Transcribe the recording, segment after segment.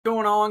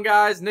Going on,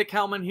 guys? Nick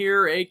Hellman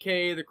here,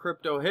 aka the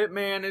Crypto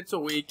Hitman. It's a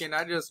weekend.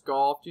 I just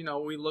golfed. You know,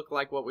 we look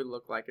like what we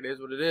look like. It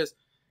is what it is.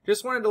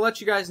 Just wanted to let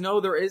you guys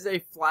know there is a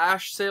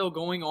flash sale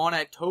going on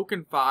at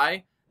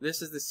TokenFi.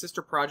 This is the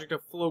sister project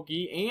of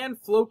FLOKI, and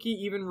FLOKI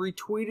even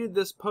retweeted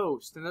this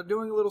post, and they're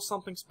doing a little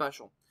something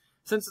special.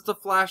 Since it's a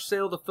flash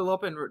sale to fill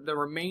up in the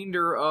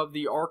remainder of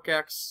the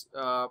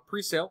ARQx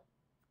pre-sale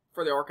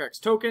for the ARQx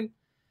token,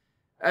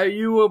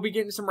 you will be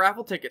getting some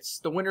raffle tickets.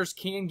 The winners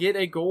can get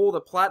a gold, a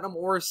platinum,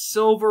 or a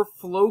silver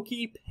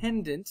FLOKI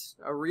pendant,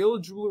 a real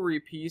jewelry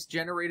piece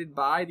generated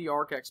by the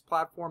ARQx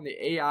platform,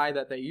 the AI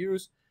that they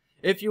use.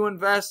 If you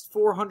invest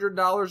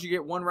 $400, you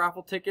get one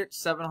raffle ticket,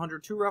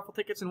 $700 two raffle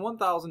tickets, and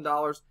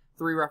 $1,000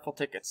 three raffle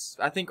tickets.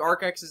 I think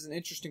ARQx is an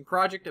interesting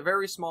project, a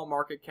very small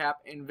market cap,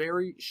 and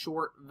very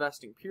short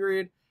vesting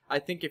period. I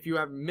think if you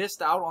have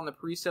missed out on the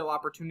pre-sale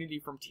opportunity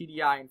from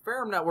TDI and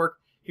Ferrum Network,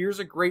 here's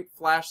a great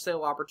flash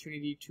sale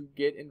opportunity to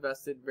get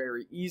invested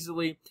very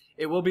easily.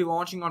 It will be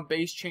launching on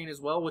base chain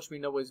as well, which we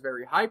know is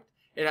very hyped.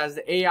 It has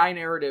the AI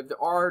narrative, the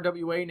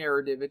RWA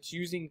narrative. It's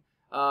using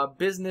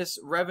business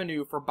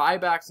revenue for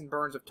buybacks and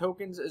burns of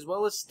tokens, as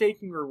well as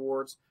staking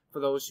rewards for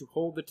those who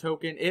hold the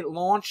token. It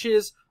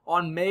launches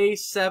on May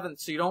 7th,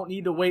 so you don't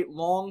need to wait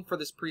long for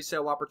this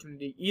pre-sale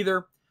opportunity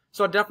either.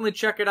 So definitely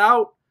check it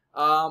out.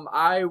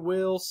 I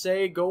will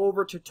say go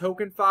over to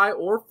TokenFi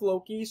or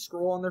FLOKI,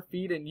 scroll on their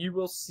feed, and you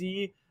will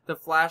see the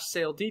flash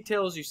sale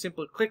details. You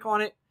simply click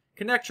on it,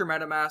 connect your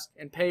MetaMask,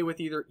 and pay with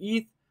either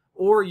ETH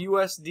or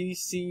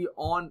USDC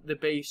on the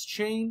base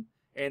chain.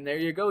 And there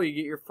you go. You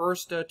get your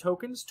first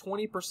tokens,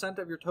 20%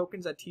 of your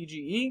tokens at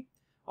TGE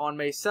on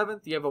May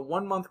 7th. You have a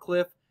 1-month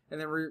cliff, and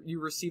then you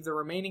receive the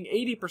remaining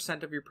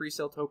 80% of your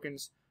pre-sale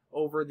tokens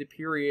over the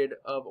period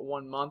of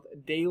 1 month,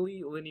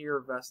 daily linear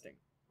vesting.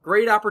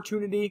 Great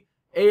opportunity.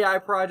 AI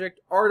project,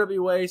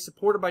 RWA,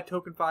 supported by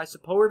TokenFi,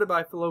 supported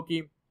by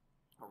FLOKI,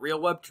 a real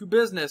Web 2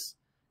 business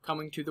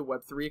coming to the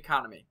Web 3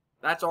 economy.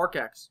 That's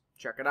ARQx.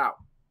 Check it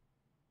out.